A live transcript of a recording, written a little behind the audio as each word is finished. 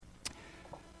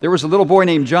There was a little boy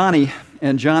named Johnny,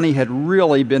 and Johnny had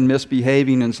really been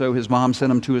misbehaving, and so his mom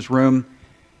sent him to his room.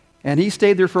 And he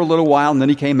stayed there for a little while, and then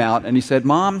he came out, and he said,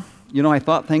 "Mom, I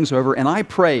thought things over, and I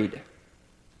prayed."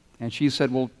 And she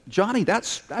said, "Well, Johnny,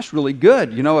 that's really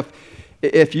good.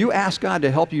 If you ask God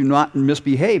to help you not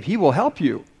misbehave, He will help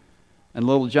you." And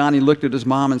little Johnny looked at his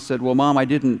mom and said, "Well, Mom, I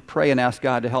didn't pray and ask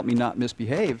God to help me not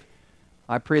misbehave.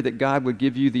 I prayed that God would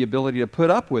give you the ability to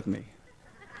put up with me."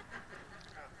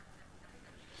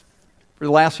 For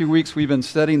the last few weeks, we've been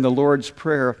studying the Lord's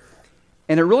Prayer,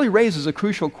 and it really raises a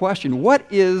crucial question. What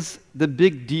is the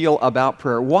big deal about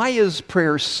prayer? Why is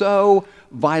prayer so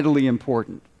vitally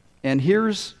important? And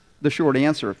here's the short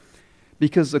answer.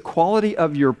 Because the quality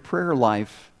of your prayer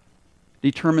life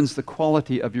determines the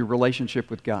quality of your relationship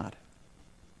with God.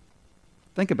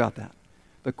 Think about that.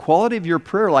 The quality of your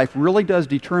prayer life really does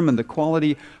determine the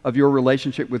quality of your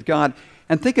relationship with God.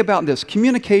 And think about this.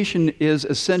 Communication is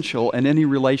essential in any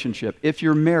relationship. If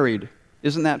you're married,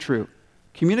 isn't that true?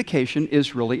 Communication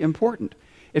is really important.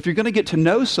 If you're going to get to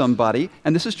know somebody,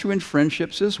 and this is true in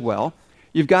friendships as well,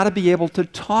 you've got to be able to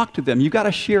talk to them. You've got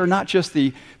to share not just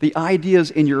the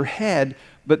ideas in your head,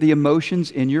 but the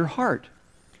emotions in your heart.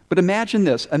 But imagine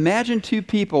this. Imagine two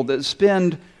people that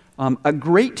spend a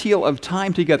great deal of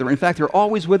time together. In fact, they're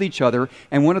always with each other,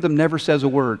 and one of them never says a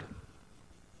word.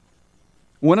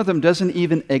 One of them doesn't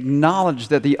even acknowledge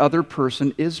that the other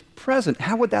person is present.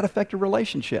 How would that affect a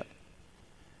relationship?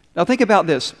 Now think about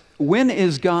this. When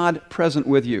is God present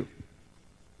with you?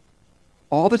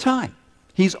 All the time.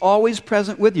 He's always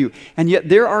present with you. And yet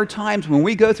there are times when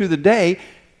we go through the day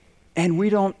and we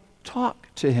don't talk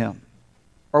to Him,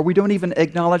 or we don't even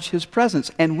acknowledge His presence.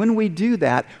 And when we do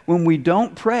that, when we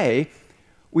don't pray,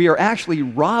 we are actually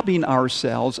robbing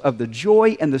ourselves of the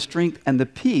joy and the strength and the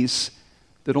peace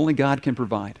that only God can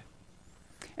provide.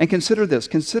 And consider this.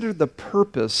 Consider the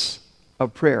purpose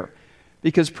of prayer.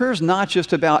 Because prayer is not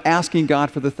just about asking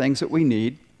God for the things that we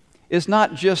need. It's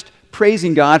not just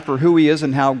praising God for who He is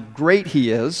and how great He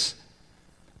is.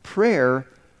 Prayer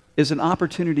is an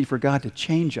opportunity for God to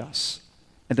change us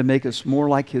and to make us more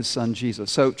like His Son,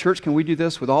 Jesus. So, church, can we do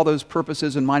this with all those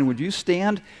purposes in mind? Would you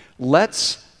stand?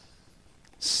 Let's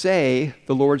say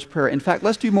the Lord's Prayer. In fact,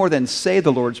 let's do more than say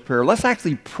the Lord's Prayer. Let's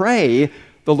actually pray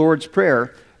the Lord's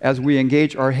Prayer as we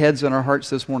engage our heads and our hearts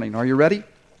this morning. Are you ready?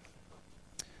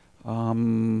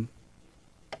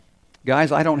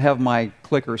 Guys, I don't have my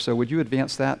clicker, so would you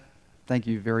advance that? Thank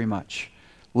you very much.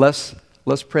 Let's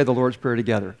pray the Lord's Prayer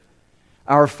together.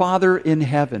 Our Father in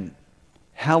heaven,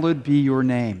 hallowed be your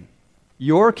name.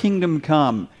 Your kingdom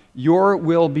come, your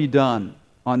will be done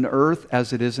on earth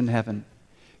as it is in heaven.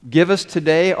 Give us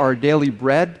today our daily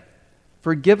bread.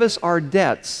 Forgive us our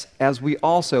debts as we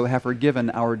also have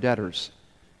forgiven our debtors.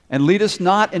 And lead us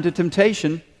not into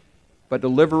temptation, but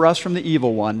deliver us from the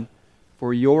evil one.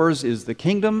 For yours is the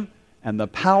kingdom and the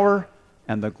power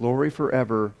and the glory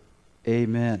forever.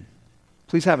 Amen.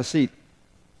 Please have a seat.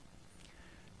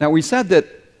 Now, we said that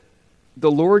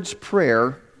the Lord's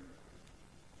Prayer,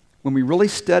 when we really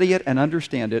study it and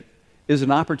understand it, is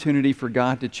an opportunity for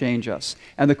God to change us.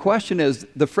 And the question is,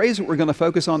 the phrase that we're going to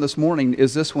focus on this morning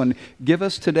is this one: give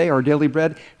us today our daily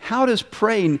bread. How does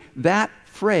praying that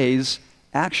phrase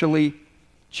actually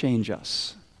change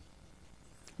us?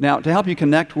 Now, to help you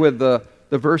connect with the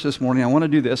verse this morning, I want to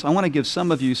do this. I want to give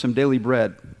some of you some daily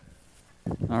bread.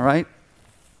 All right?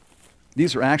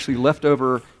 These are actually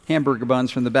leftover hamburger buns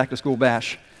from the back-to-school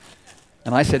bash.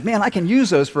 And I said, man, I can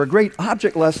use those for a great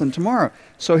object lesson tomorrow.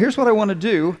 So here's what I want to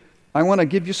do. I want to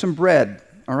give you some bread.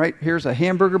 All right? Here's a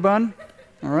hamburger bun.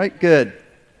 All right? Good.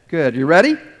 Good. You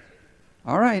ready?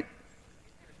 All right.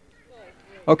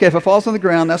 Okay, if it falls on the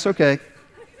ground, that's okay.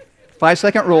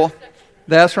 5-second rule.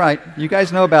 That's right. You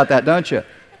guys know about that, don't you?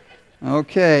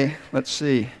 Okay, let's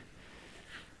see.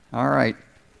 All right.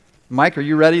 Mike, are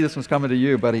you ready? This one's coming to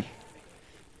you, buddy.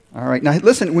 All right. Now,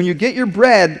 listen, when you get your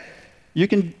bread, you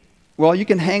can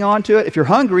hang on to it. If you're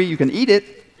hungry, you can eat it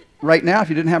right now if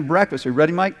you didn't have breakfast. Are you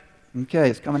ready, Mike? Okay,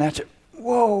 it's coming at you.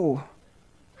 Whoa.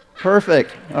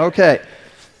 Perfect. Okay.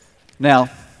 Now,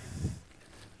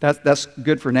 that's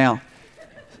good for now.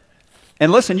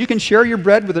 And listen, you can share your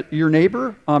bread with your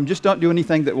neighbor. Just don't do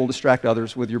anything that will distract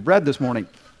others with your bread this morning.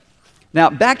 Now,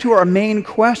 back to our main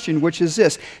question, which is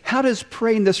this: how does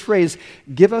praying this phrase,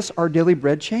 give us our daily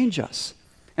bread, change us?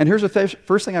 And here's the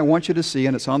first thing I want you to see,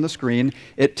 and it's on the screen.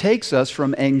 It takes us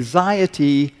from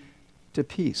anxiety to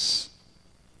peace.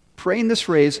 Praying this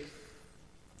phrase,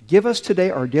 give us today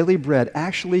our daily bread,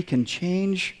 actually can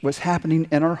change what's happening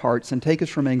in our hearts and take us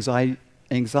from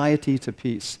anxiety to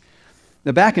peace.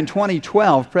 Now, back in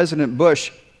 2012, President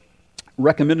Bush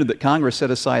recommended that Congress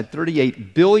set aside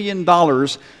 $38 billion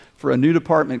for a new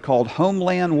department called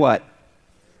Homeland what?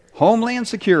 Homeland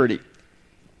Security.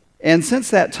 And since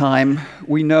that time,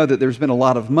 we know that there's been a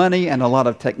lot of money and a lot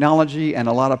of technology and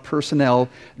a lot of personnel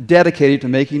dedicated to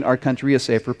making our country a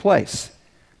safer place.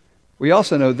 We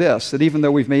also know this, that even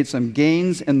though we've made some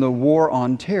gains in the war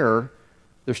on terror,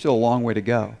 there's still a long way to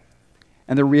go.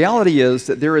 And the reality is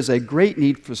that there is a great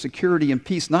need for security and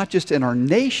peace, not just in our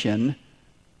nation,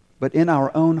 but in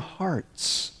our own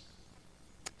hearts.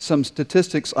 Some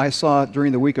statistics I saw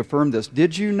during the week affirm this.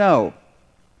 Did you know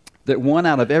that 1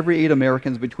 out of every 8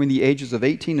 Americans between the ages of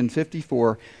 18 and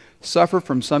 54 suffer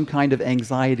from some kind of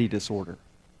anxiety disorder?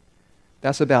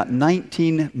 That's about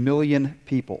 19 million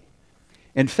people.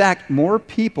 In fact, more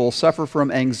people suffer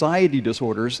from anxiety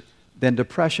disorders than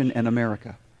depression in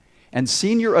America. And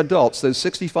senior adults, those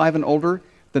 65 and older,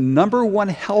 the number one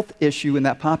health issue in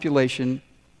that population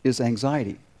is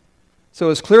anxiety. So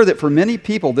it's clear that for many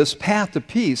people, this path to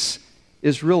peace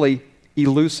is really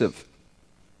elusive.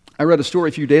 I read a story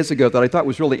a few days ago that I thought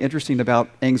was really interesting about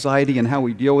anxiety and how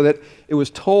we deal with it. It was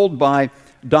told by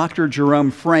Dr. Jerome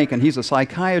Frank, and he's a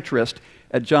psychiatrist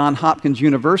at Johns Hopkins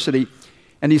University.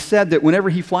 And he said that whenever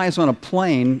he flies on a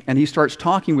plane and he starts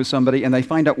talking with somebody and they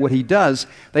find out what he does,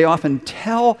 they often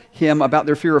tell him about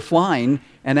their fear of flying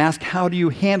and ask, how do you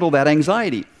handle that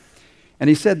anxiety? And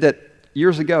he said that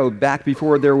years ago, back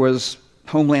before there was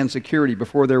Homeland Security,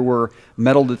 before there were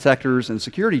metal detectors and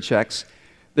security checks,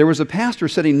 there was a passenger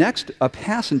sitting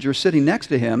next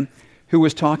to him who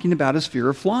was talking about his fear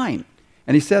of flying.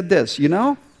 And he said this,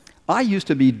 I used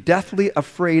to be deathly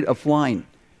afraid of flying.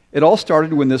 It all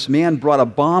started when this man brought a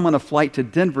bomb on a flight to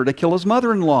Denver to kill his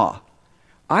mother-in-law.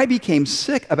 I became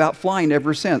sick about flying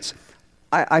ever since.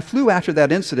 I flew after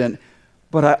that incident,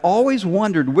 but I always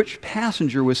wondered which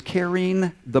passenger was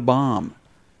carrying the bomb.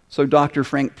 So Dr.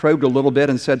 Frank probed a little bit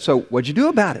and said, so what'd you do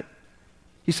about it?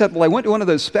 He said, well, I went to one of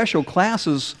those special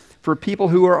classes for people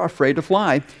who are afraid to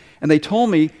fly, and they told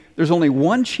me there's only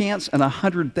one chance in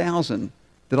 100,000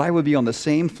 that I would be on the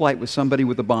same flight with somebody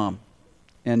with a bomb.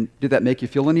 And did that make you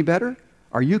feel any better?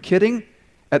 Are you kidding?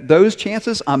 At those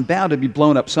chances, I'm bound to be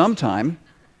blown up sometime.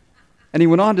 And he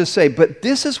went on to say, but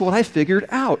this is what I figured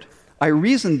out. I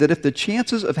reasoned that if the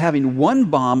chances of having one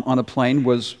bomb on a plane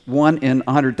was 1 in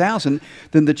 100,000,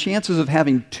 then the chances of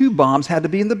having 2 bombs had to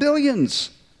be in the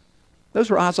billions. Those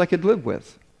were odds I could live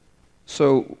with.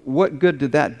 So what good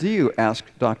did that do,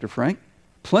 asked Dr. Frank.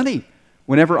 Plenty.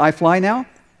 Whenever I fly now,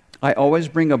 I always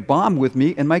bring a bomb with me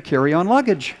in my carry-on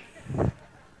luggage.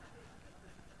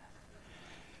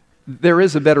 There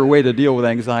is a better way to deal with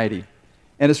anxiety.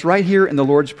 And it's right here in the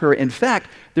Lord's Prayer. In fact,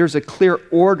 there's a clear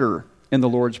order in the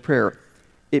Lord's Prayer.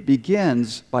 It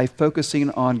begins by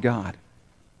focusing on God,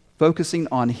 focusing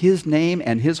on His name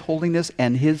and His holiness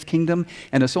and His kingdom.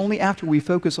 And it's only after we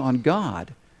focus on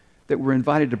God that we're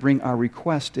invited to bring our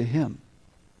request to Him.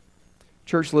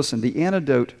 Church, listen, the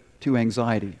antidote to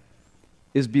anxiety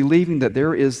is believing that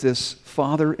there is this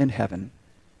Father in heaven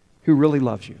who really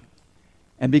loves you.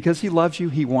 And because He loves you,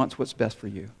 He wants what's best for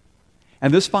you.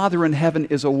 And this Father in heaven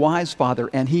is a wise Father,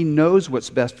 and He knows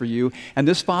what's best for you. And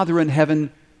this Father in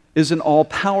heaven is an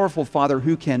all-powerful Father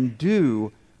who can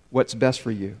do what's best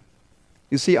for you.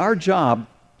 You see, our job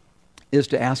is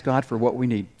to ask God for what we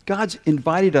need. God's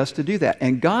invited us to do that.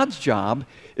 And God's job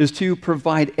is to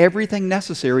provide everything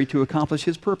necessary to accomplish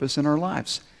His purpose in our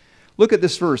lives. Look at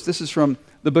this verse. This is from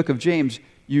the book of James.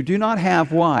 You do not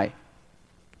have, why?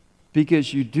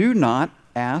 Because you do not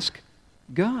ask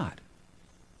God.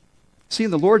 See,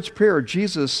 in the Lord's Prayer,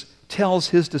 Jesus tells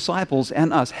His disciples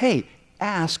and us, hey,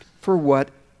 ask for what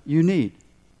you need.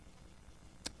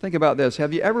 Think about this.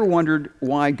 Have you ever wondered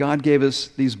why God gave us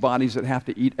these bodies that have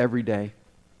to eat every day?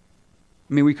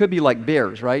 I mean, we could be like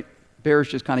bears, right? Bears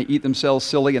just kind of eat themselves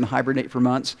silly and hibernate for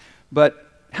months. But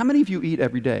how many of you eat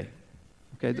every day?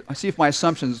 Okay, I see if my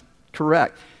assumption's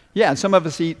correct. Yeah, and some of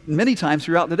us eat many times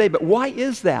throughout the day. But why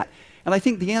is that? And I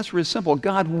think the answer is simple.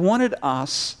 God wanted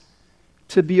us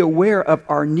to be aware of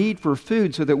our need for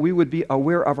food so that we would be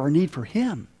aware of our need for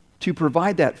Him to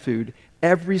provide that food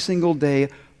every single day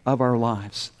of our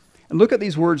lives. And look at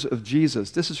these words of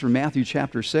Jesus. This is from Matthew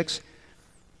chapter 6.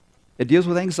 It deals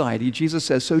with anxiety. Jesus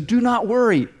says, so do not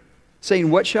worry, saying,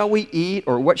 what shall we eat,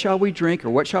 or what shall we drink, or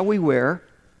what shall we wear?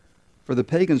 For the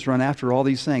pagans run after all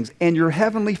these things, and your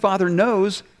heavenly Father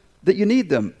knows that you need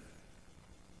them.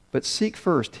 But seek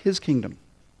first His kingdom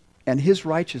and His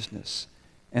righteousness,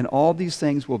 and all these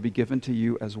things will be given to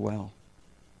you as well.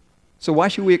 So why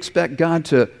should we expect God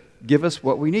to give us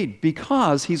what we need?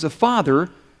 Because He's a Father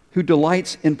who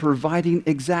delights in providing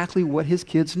exactly what His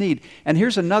kids need. And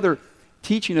here's another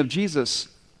teaching of Jesus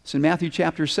It's in Matthew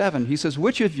chapter 7. He says,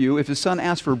 which of you, if his son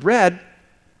asks for bread,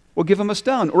 will give him a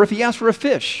stone? Or if he asks for a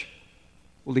fish,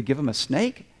 will he give him a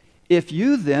snake? If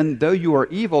you then, though you are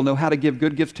evil, know how to give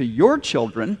good gifts to your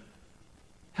children,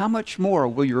 how much more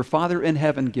will your Father in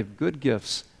heaven give good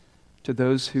gifts to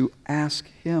those who ask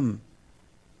him?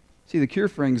 See, the cure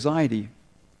for anxiety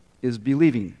is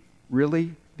believing,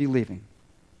 really believing,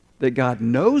 that God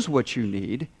knows what you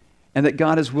need and that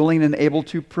God is willing and able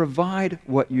to provide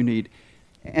what you need.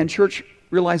 And church,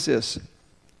 realize this.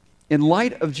 In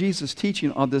light of Jesus'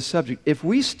 teaching on this subject, if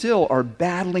we still are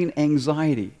battling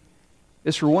anxiety,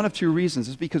 it's for one of two reasons.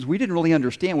 It's because we didn't really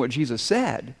understand what Jesus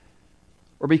said,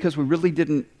 or because we really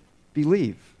didn't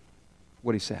believe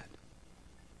what he said.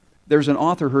 There's an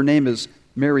author, her name is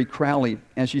Mary Crowley,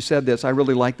 and she said this, I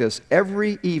really like this.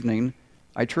 Every evening,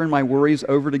 I turn my worries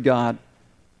over to God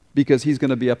because he's going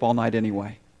to be up all night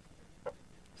anyway.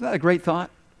 Isn't that a great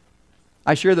thought?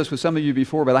 I shared this with some of you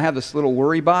before, but I have this little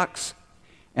worry box,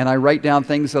 and I write down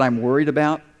things that I'm worried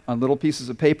about on little pieces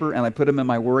of paper, and I put them in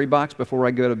my worry box before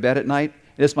I go to bed at night.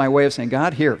 It's my way of saying,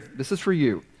 God, here, this is for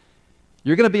you.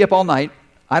 You're going to be up all night.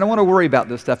 I don't want to worry about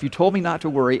this stuff. You told me not to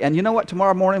worry, and you know what?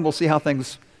 Tomorrow morning, we'll see how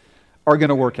things are going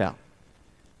to work out.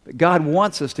 But God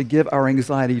wants us to give our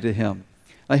anxiety to him.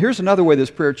 Now, here's another way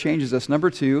this prayer changes us. Number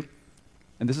 2,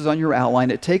 and this is on your outline,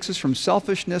 it takes us from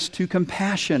selfishness to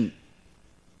compassion.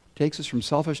 It takes us from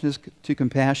selfishness to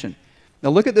compassion. Now,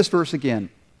 look at this verse again.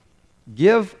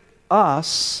 Give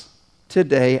us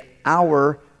today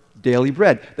our daily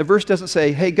bread. The verse doesn't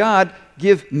say, hey, God,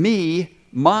 give me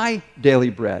my daily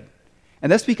bread.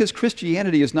 And that's because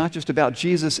Christianity is not just about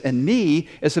Jesus and me,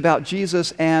 it's about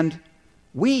Jesus and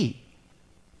we.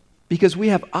 Because we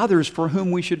have others for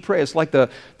whom we should pray. It's like the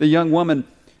young woman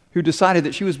who decided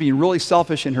that she was being really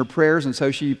selfish in her prayers, and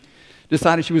so she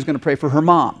decided she was going to pray for her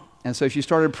mom. And so she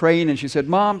started praying, and she said,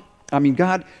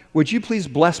 God, would you please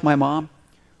bless my mom?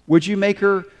 Would you make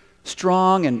her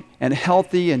strong and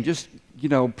healthy and just,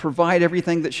 provide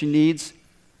everything that she needs?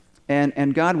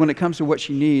 And God, when it comes to what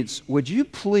she needs, would you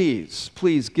please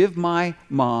give my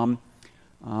mom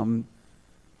an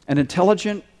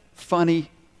intelligent, funny,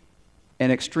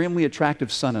 and extremely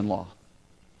attractive son-in-law?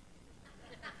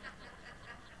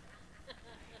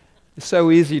 It's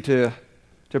so easy to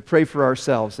pray for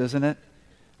ourselves, isn't it?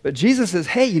 But Jesus says,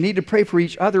 hey, you need to pray for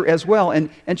each other as well. And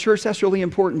church, that's really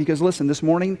important because, listen, this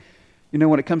morning,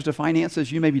 when it comes to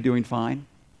finances, you may be doing fine,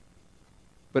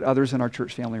 but others in our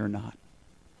church family are not.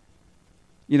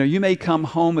 You may come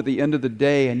home at the end of the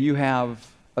day and you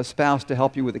have a spouse to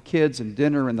help you with the kids and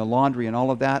dinner and the laundry and all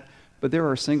of that, but there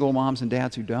are single moms and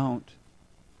dads who don't.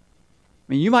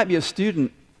 You might be a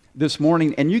student this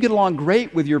morning and you get along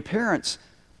great with your parents,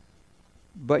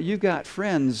 but you've got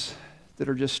friends that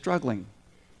are just struggling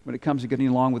when it comes to getting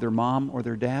along with their mom or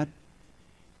their dad.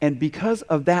 And because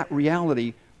of that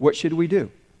reality, what should we do?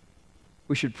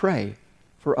 We should pray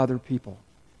for other people.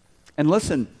 And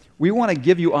listen, we want to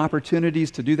give you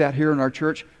opportunities to do that here in our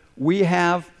church. We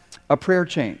have a prayer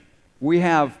chain. We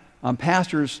have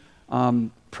pastors'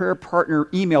 prayer partner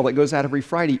email that goes out every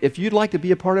Friday. If you'd like to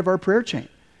be a part of our prayer chain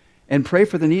and pray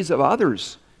for the needs of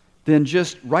others, then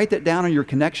just write that down on your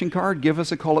connection card. Give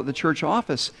us a call at the church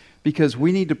office because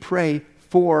we need to pray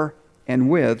for and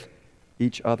with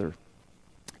each other.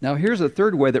 Now, here's a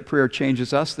third way that prayer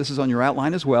changes us. This is on your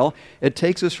outline as well. It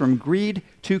takes us from greed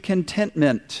to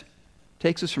contentment.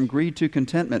 Takes us from greed to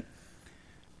contentment.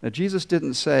 Now, Jesus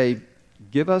didn't say,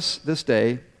 give us this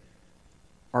day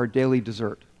our daily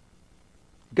dessert.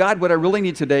 God, what I really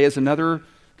need today is another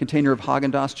container of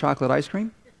Haagen-Dazs chocolate ice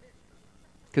cream,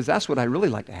 because that's what I really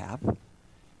like to have.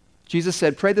 Jesus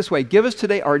said, pray this way, give us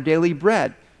today our daily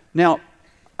bread. Now,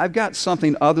 I've got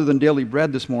something other than daily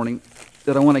bread this morning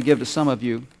that I want to give to some of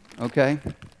you, okay?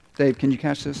 Dave, can you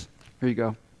catch this? Here you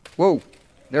go. Whoa,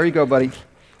 there you go, buddy.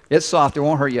 It's soft, it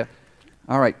won't hurt you.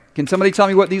 All right, can somebody tell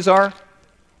me what these are?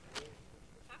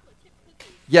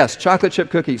 Yes, chocolate chip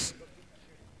cookies.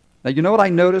 Now, you know what I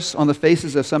notice on the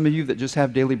faces of some of you that just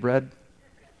have daily bread?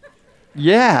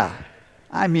 Yeah.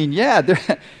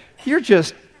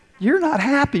 You're not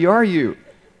happy, are you?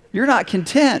 You're not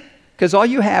content because all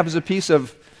you have is a piece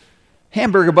of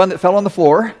hamburger bun that fell on the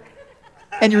floor,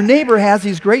 and your neighbor has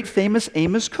these great famous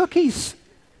Amos cookies.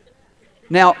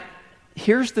 Now,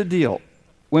 here's the deal.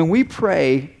 When we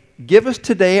pray, give us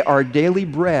today our daily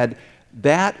bread,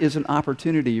 that is an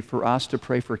opportunity for us to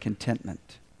pray for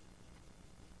contentment.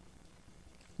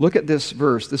 Look at this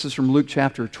verse. This is from Luke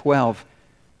chapter 12.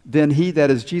 Then he, that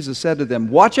is Jesus, said to them,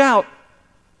 watch out,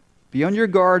 be on your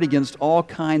guard against all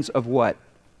kinds of what?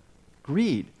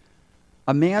 Greed.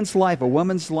 A man's life, a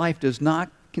woman's life does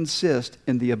not consist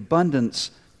in the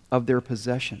abundance of their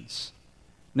possessions.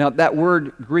 Now, that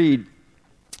word greed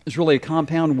is really a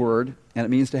compound word, and it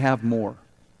means to have more.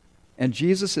 And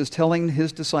Jesus is telling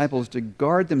his disciples to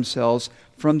guard themselves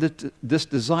from this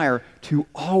desire to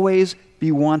always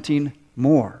be wanting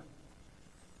more.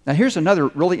 Now, here's another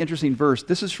really interesting verse.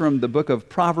 This is from the book of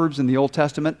Proverbs in the Old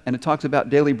Testament, and it talks about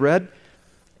daily bread.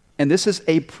 And this is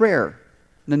a prayer.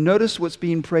 Now, notice what's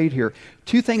being prayed here.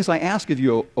 2 things I ask of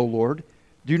you, O Lord.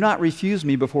 Do not refuse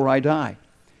me before I die.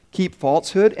 Keep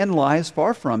falsehood and lies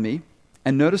far from me.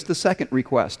 And notice the second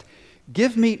request.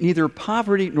 Give me neither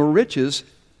poverty nor riches,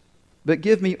 but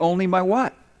give me only my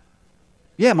what?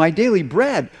 Yeah, my daily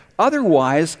bread.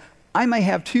 Otherwise, I may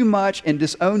have too much and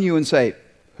disown you and say,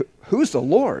 who's the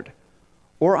Lord?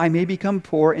 Or I may become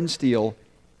poor and steal,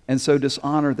 and so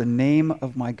dishonor the name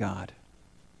of my God.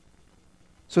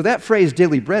 So that phrase,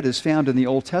 daily bread, is found in the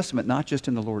Old Testament, not just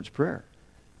in the Lord's Prayer.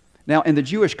 Now, in the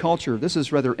Jewish culture, this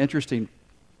is rather interesting.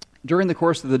 During the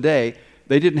course of the day,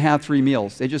 they didn't have 3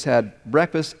 meals. They just had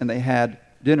breakfast and they had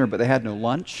dinner, but they had no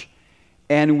lunch.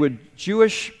 And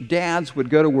Jewish dads would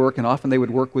go to work, and often they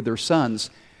would work with their sons.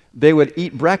 They would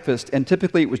eat breakfast, and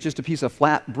typically it was just a piece of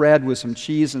flat bread with some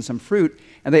cheese and some fruit,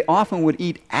 and they often would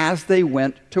eat as they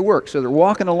went to work. So they're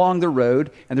walking along the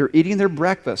road, and they're eating their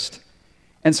breakfast.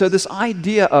 And so this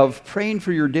idea of praying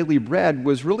for your daily bread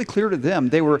was really clear to them.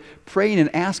 They were praying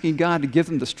and asking God to give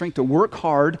them the strength to work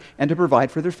hard and to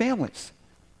provide for their families.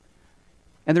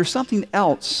 And there's something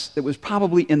else that was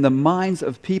probably in the minds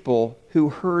of people who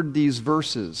heard these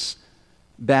verses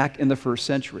back in the first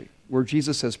century, where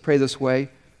Jesus says, pray this way,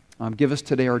 give us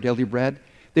today our daily bread.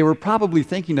 They were probably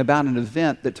thinking about an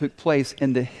event that took place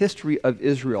in the history of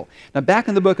Israel. Now, back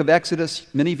in the book of Exodus,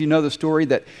 many of you know the story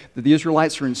that the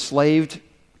Israelites are enslaved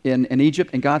in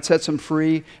Egypt, and God sets them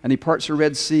free, and he parts the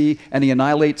Red Sea, and he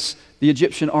annihilates the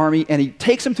Egyptian army, and he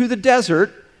takes them through the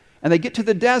desert, and they get to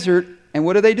the desert, and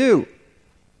what do?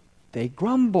 They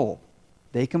grumble.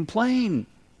 They complain.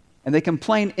 And they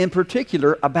complain in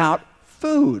particular about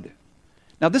food.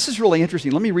 Now, this is really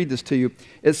interesting. Let me read this to you.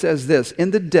 It says this, in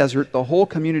the desert, the whole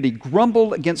community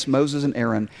grumbled against Moses and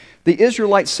Aaron. The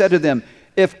Israelites said to them,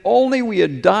 if only we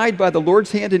had died by the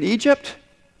Lord's hand in Egypt.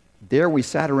 There we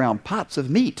sat around pots of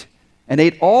meat and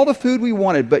ate all the food we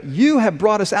wanted, but you have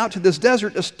brought us out to this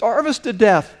desert to starve us to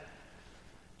death.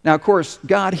 Now, of course,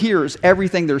 God hears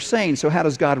everything they're saying, so how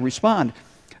does God respond?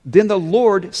 Then the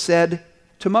Lord said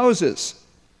to Moses,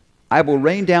 I will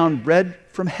rain down bread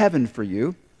from heaven for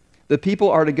you. The people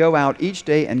are to go out each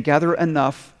day and gather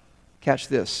enough, catch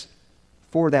this,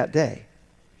 for that day.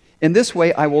 In this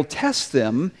way I will test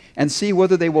them and see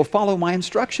whether they will follow my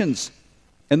instructions.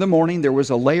 In the morning there was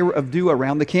a layer of dew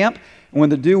around the camp, and when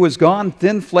the dew was gone,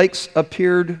 thin flakes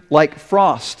appeared like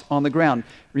frost on the ground.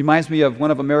 Reminds me of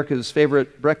one of America's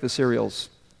favorite breakfast cereals,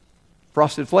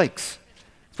 Frosted Flakes.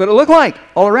 That's what it looked like,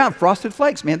 all around, Frosted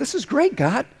Flakes. Man, this is great,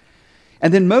 God.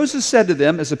 And then Moses said to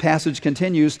them, as the passage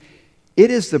continues,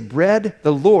 it is the bread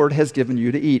the Lord has given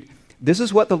you to eat. This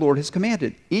is what the Lord has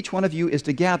commanded. Each one of you is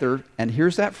to gather, and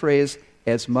here's that phrase,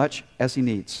 as much as he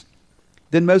needs.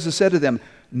 Then Moses said to them,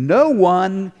 no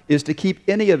one is to keep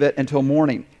any of it until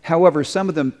morning. However, some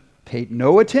of them paid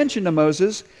no attention to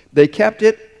Moses. They kept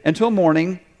it until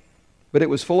morning, but it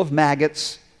was full of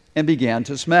maggots and began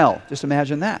to smell. Just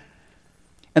imagine that.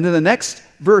 And then the next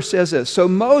verse says this, so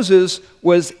Moses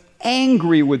was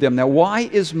angry with them. Now, why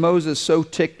is Moses so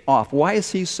ticked off? Why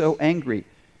is he so angry?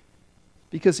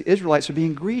 Because the Israelites are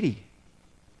being greedy.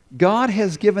 God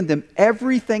has given them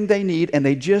everything they need, and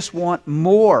they just want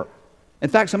more. In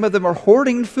fact, some of them are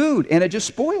hoarding food, and it just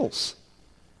spoils.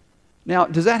 Now,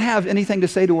 does that have anything to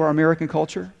say to our American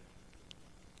culture?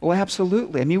 Well,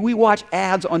 absolutely. I mean, we watch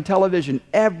ads on television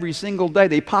every single day.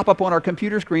 They pop up on our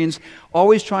computer screens,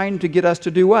 always trying to get us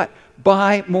to do what?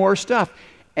 Buy more stuff.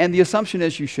 And the assumption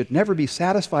is you should never be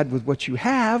satisfied with what you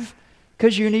have,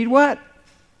 because you need what?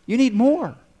 You need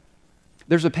more.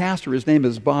 There's a pastor, his name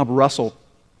is Bob Russell,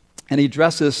 and he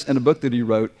addressed this in a book that he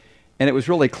wrote, and it was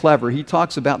really clever. He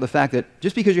talks about the fact that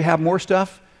just because you have more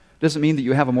stuff doesn't mean that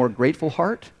you have a more grateful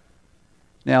heart.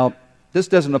 Now, this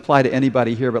doesn't apply to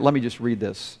anybody here, but let me just read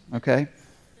this, okay?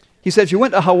 He says, you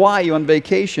went to Hawaii on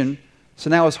vacation, so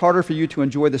now it's harder for you to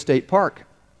enjoy the state park.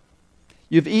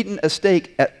 You've eaten a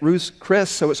steak at Ruth's Chris,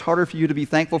 so it's harder for you to be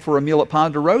thankful for a meal at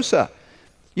Ponderosa.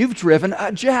 You've driven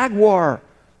a Jaguar,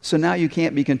 so now you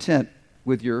can't be content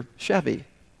with your Chevy.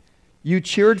 You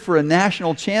cheered for a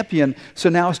national champion, so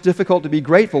now it's difficult to be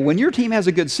grateful when your team has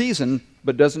a good season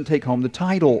but doesn't take home the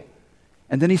title.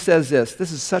 And then he says this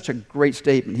is such a great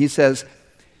statement. He says,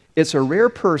 it's a rare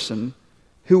person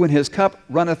who, when his cup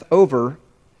runneth over,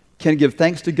 can give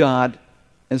thanks to God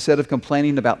instead of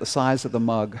complaining about the size of the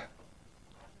mug.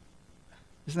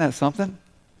 Isn't that something?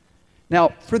 Now,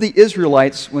 for the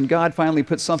Israelites, when God finally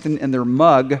put something in their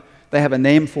mug, they have a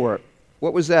name for it.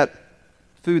 What was that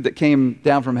food that came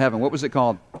down from heaven? What was it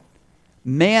called?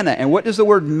 Manna. And what does the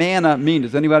word manna mean?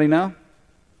 Does anybody know?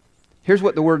 Here's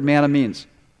what the word manna means.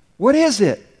 What is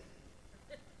it?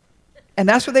 And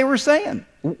that's what they were saying.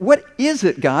 What is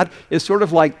it, God? It's sort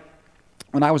of like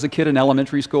when I was a kid in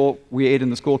elementary school, we ate in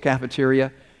the school cafeteria,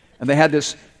 and they had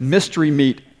this mystery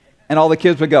meat, and all the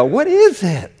kids would go, what is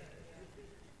it?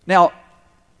 Now,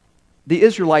 the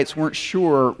Israelites weren't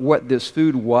sure what this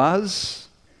food was,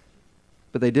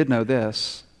 but they did know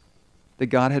this, that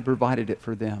God had provided it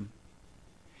for them.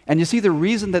 And you see, the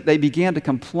reason that they began to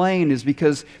complain is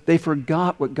because they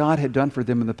forgot what God had done for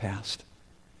them in the past.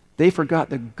 They forgot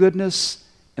the goodness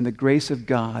and the grace of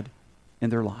God in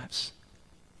their lives.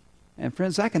 And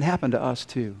friends, that can happen to us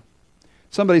too.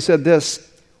 Somebody said this,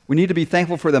 we need to be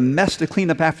thankful for the mess to clean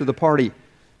up after the party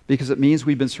because it means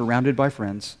we've been surrounded by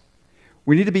friends.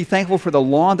 We need to be thankful for the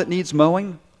lawn that needs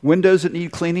mowing, windows that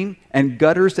need cleaning, and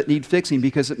gutters that need fixing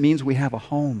because it means we have a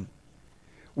home.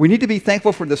 We need to be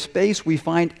thankful for the space we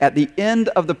find at the end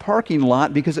of the parking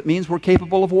lot because it means we're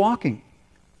capable of walking.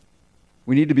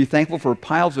 We need to be thankful for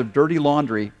piles of dirty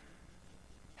laundry.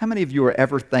 How many of you are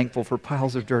ever thankful for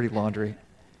piles of dirty laundry?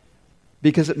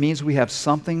 Because it means we have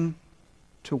something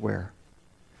to wear.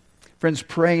 Friends,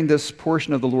 praying this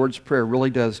portion of the Lord's Prayer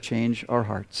really does change our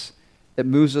hearts. It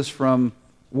moves us from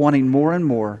wanting more and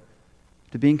more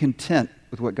to being content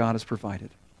with what God has provided.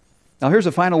 Now, here's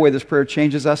a final way this prayer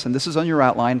changes us, and this is on your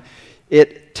outline.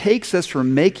 It takes us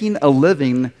from making a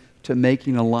living to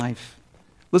making a life.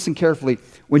 Listen carefully.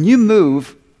 When you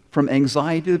move from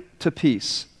anxiety to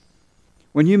peace,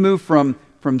 when you move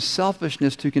from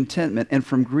selfishness to contentment and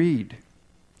from greed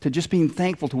to just being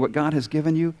thankful to what God has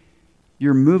given you,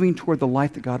 you're moving toward the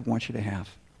life that God wants you to have.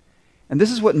 And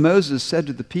this is what Moses said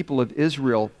to the people of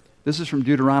Israel. This is from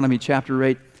Deuteronomy chapter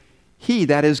 8. He,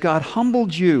 that is God,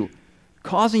 humbled you,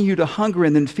 causing you to hunger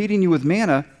and then feeding you with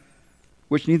manna,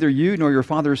 which neither you nor your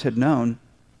fathers had known.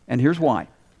 And here's why.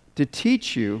 To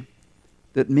teach you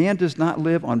that man does not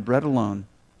live on bread alone,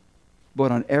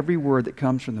 but on every word that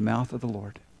comes from the mouth of the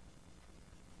Lord.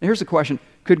 Now here's the question.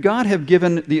 Could God have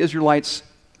given the Israelites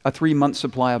a 3-month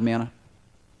supply of manna?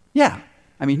 Yeah.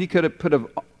 I mean, he could have put an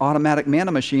automatic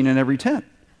manna machine in every tent.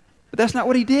 But that's not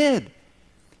what he did.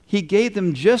 He gave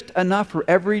them just enough for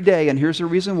every day, and here's the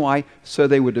reason why, so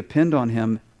they would depend on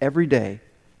him every day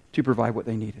to provide what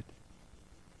they needed.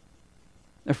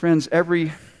 Now, friends,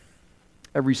 every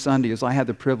Sunday as I have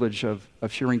the privilege of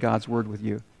sharing God's word with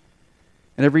you,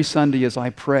 and every Sunday as I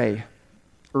pray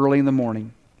early in the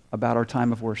morning about our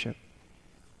time of worship,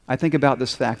 I think about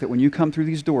this fact that when you come through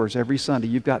these doors every Sunday,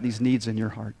 you've got these needs in your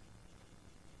heart.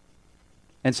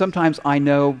 And sometimes I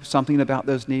know something about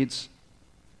those needs,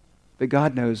 but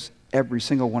God knows every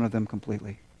single one of them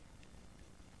completely.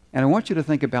 And I want you to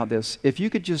think about this. If you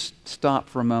could just stop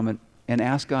for a moment and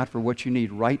ask God for what you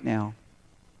need right now,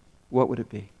 what would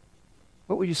it be?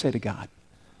 What would you say to God?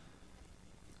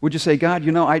 Would you say, God,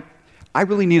 you know, I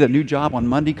really need a new job on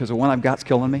Monday because the one I've got's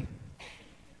killing me?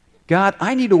 God,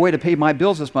 I need a way to pay my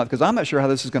bills this month because I'm not sure how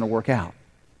this is going to work out.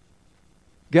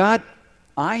 God,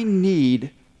 I need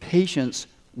patience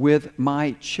with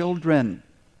my children.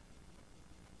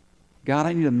 God,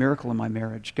 I need a miracle in my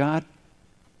marriage. God,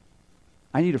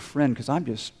 I need a friend because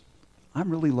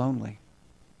I'm really lonely.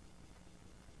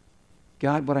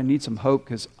 God, but I need some hope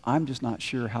because I'm just not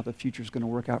sure how the future is going to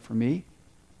work out for me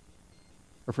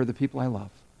or for the people I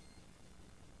love.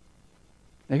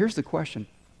 Now here's the question.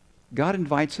 God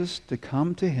invites us to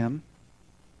come to him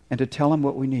and to tell him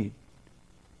what we need.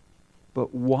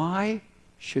 But why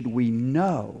should we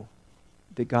know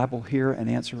that God will hear and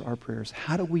answer our prayers?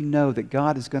 How do we know that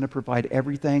God is going to provide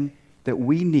everything that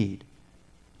we need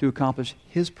to accomplish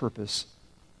his purpose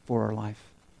for our life?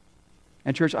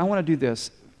 And church, I want to do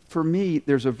this. For me,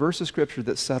 there's a verse of Scripture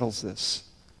that settles this.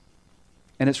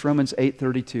 And it's Romans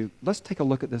 8:32. Let's take a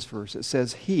look at this verse. It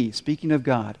says, he, speaking of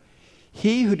God,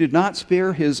 he who did not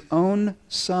spare his own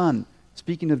son,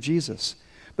 speaking of Jesus,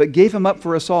 but gave him up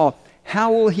for us all,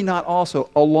 how will he not also,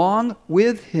 along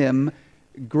with him,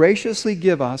 graciously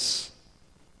give us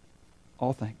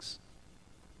all things?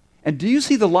 And do you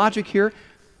see the logic here?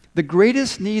 The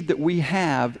greatest need that we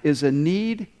have is a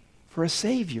need for a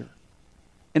Savior.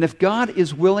 And if God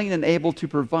is willing and able to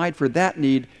provide for that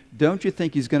need, don't you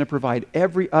think he's going to provide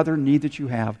every other need that you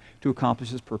have to accomplish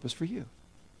his purpose for you?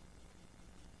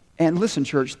 And listen,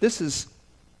 church, this is,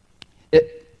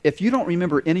 if you don't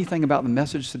remember anything about the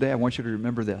message today, I want you to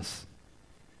remember this.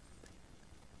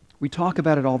 We talk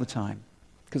about it all the time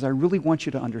because I really want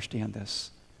you to understand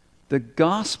this. The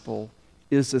gospel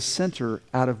is the center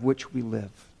out of which we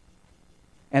live.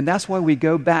 And that's why we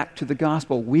go back to the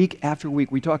gospel week after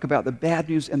week. We talk about the bad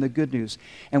news and the good news.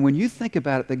 And when you think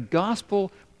about it, the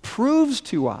gospel proves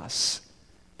to us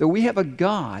that we have a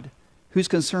God who's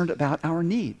concerned about our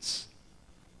needs.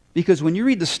 Because when you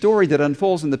read the story that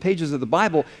unfolds in the pages of the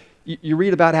Bible, you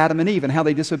read about Adam and Eve and how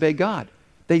they disobeyed God.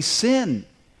 They sin.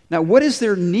 Now, what is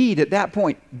their need at that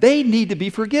point? They need to be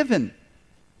forgiven.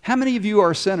 How many of you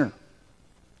are a sinner?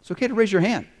 It's okay to raise your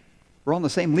hand. We're all in the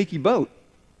same leaky boat,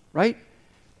 right?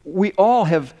 We all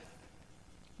have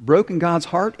broken God's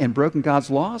heart and broken God's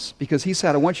laws because He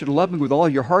said, I want you to love me with all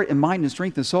your heart and mind and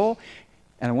strength and soul,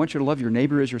 and I want you to love your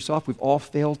neighbor as yourself. We've all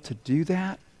failed to do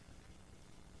that.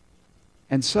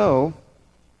 And so,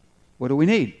 what do we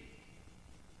need?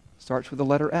 Starts with the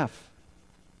letter F.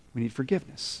 We need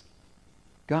forgiveness.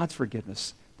 God's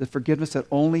forgiveness. The forgiveness that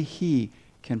only He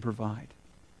can provide.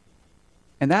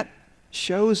 And that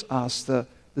shows us the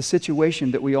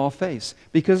situation that we all face.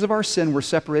 Because of our sin, we're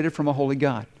separated from a holy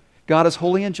God. God is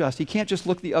holy and just. He can't just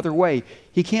look the other way.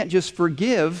 He can't just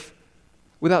forgive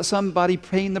without somebody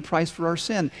paying the price for our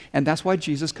sin. And that's why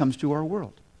Jesus comes to our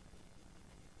world.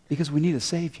 Because we need a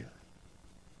Savior.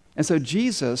 And so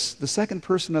Jesus, the second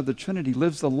person of the Trinity,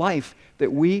 lives the life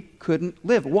that we couldn't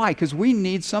live. Why? Because we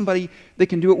need somebody that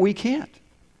can do what we can't.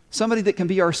 Somebody that can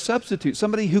be our substitute.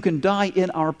 Somebody who can die in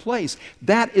our place.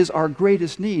 That is our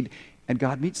greatest need. And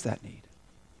God meets that need.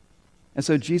 And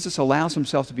so Jesus allows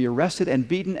Himself to be arrested and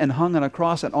beaten and hung on a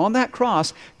cross. And on that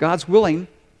cross, God's willing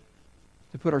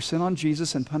to put our sin on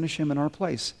Jesus and punish Him in our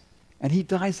place. And He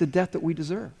dies the death that we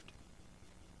deserved.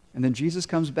 And then Jesus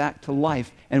comes back to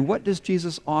life. And what does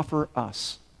Jesus offer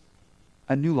us?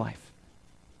 A new life.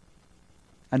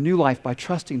 A new life by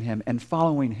trusting Him and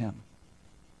following Him.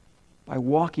 By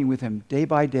walking with Him day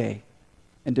by day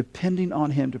and depending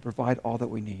on Him to provide all that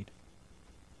we need.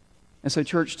 And so,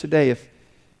 church, today,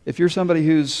 if you're somebody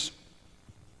who's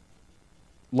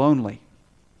lonely,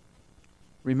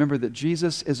 remember that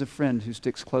Jesus is a friend who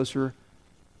sticks closer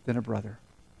than a brother.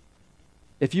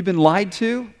 If you've been lied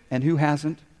to, and who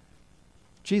hasn't,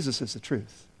 Jesus is the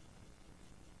truth.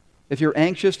 If you're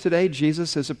anxious today,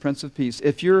 Jesus is a Prince of Peace.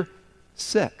 If you're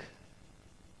sick,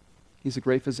 He's a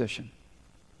great physician.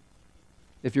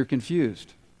 If you're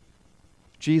confused,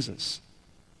 Jesus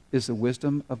is the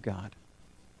wisdom of God.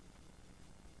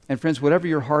 And friends, whatever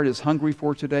your heart is hungry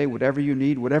for today, whatever you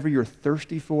need, whatever you're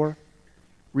thirsty for,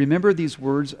 remember these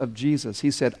words of Jesus. He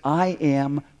said, I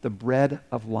am the bread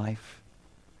of life.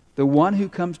 The one who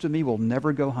comes to me will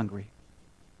never go hungry,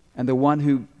 and the one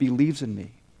who believes in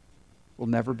me will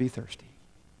never be thirsty.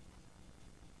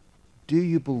 Do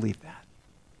you believe that?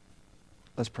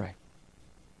 Let's pray.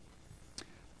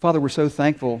 Father, we're so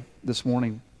thankful this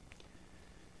morning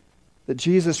that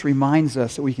Jesus reminds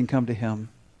us that we can come to Him,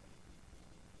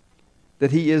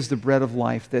 that He is the bread of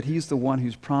life, that He's the one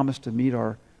who's promised to meet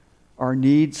our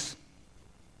needs,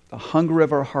 the hunger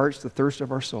of our hearts, the thirst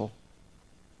of our soul.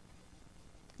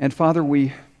 And Father,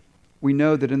 we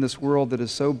know that in this world that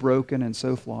is so broken and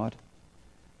so flawed,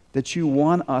 that You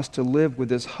want us to live with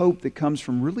this hope that comes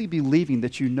from really believing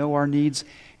that You know our needs,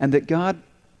 and that God,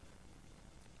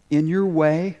 in Your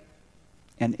way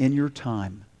and in Your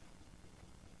time,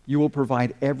 You will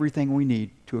provide everything we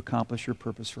need to accomplish Your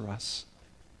purpose for us.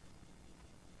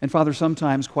 And Father,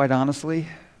 sometimes, quite honestly,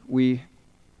 we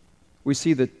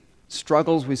see the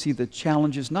struggles, we see the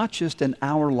challenges, not just in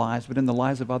our lives, but in the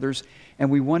lives of others,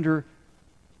 and we wonder,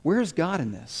 where is God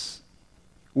in this?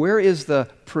 Where is the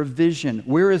provision?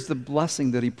 Where is the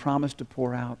blessing that He promised to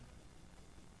pour out?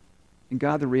 And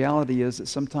God, the reality is that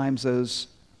sometimes those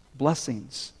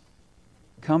blessings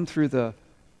come through the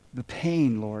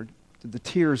pain, Lord, the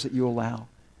tears that You allow,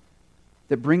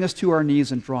 that bring us to our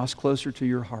knees and draw us closer to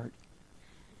Your heart.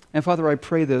 And Father, I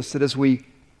pray this, that as we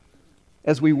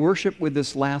worship with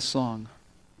this last song,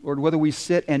 Lord, whether we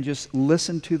sit and just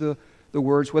listen to the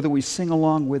words, whether we sing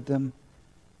along with them,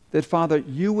 that, Father,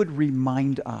 You would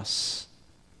remind us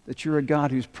that You're a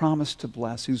God who's promised to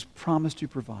bless, who's promised to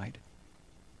provide,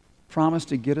 promised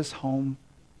to get us home.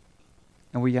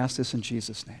 And we ask this in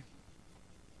Jesus' name.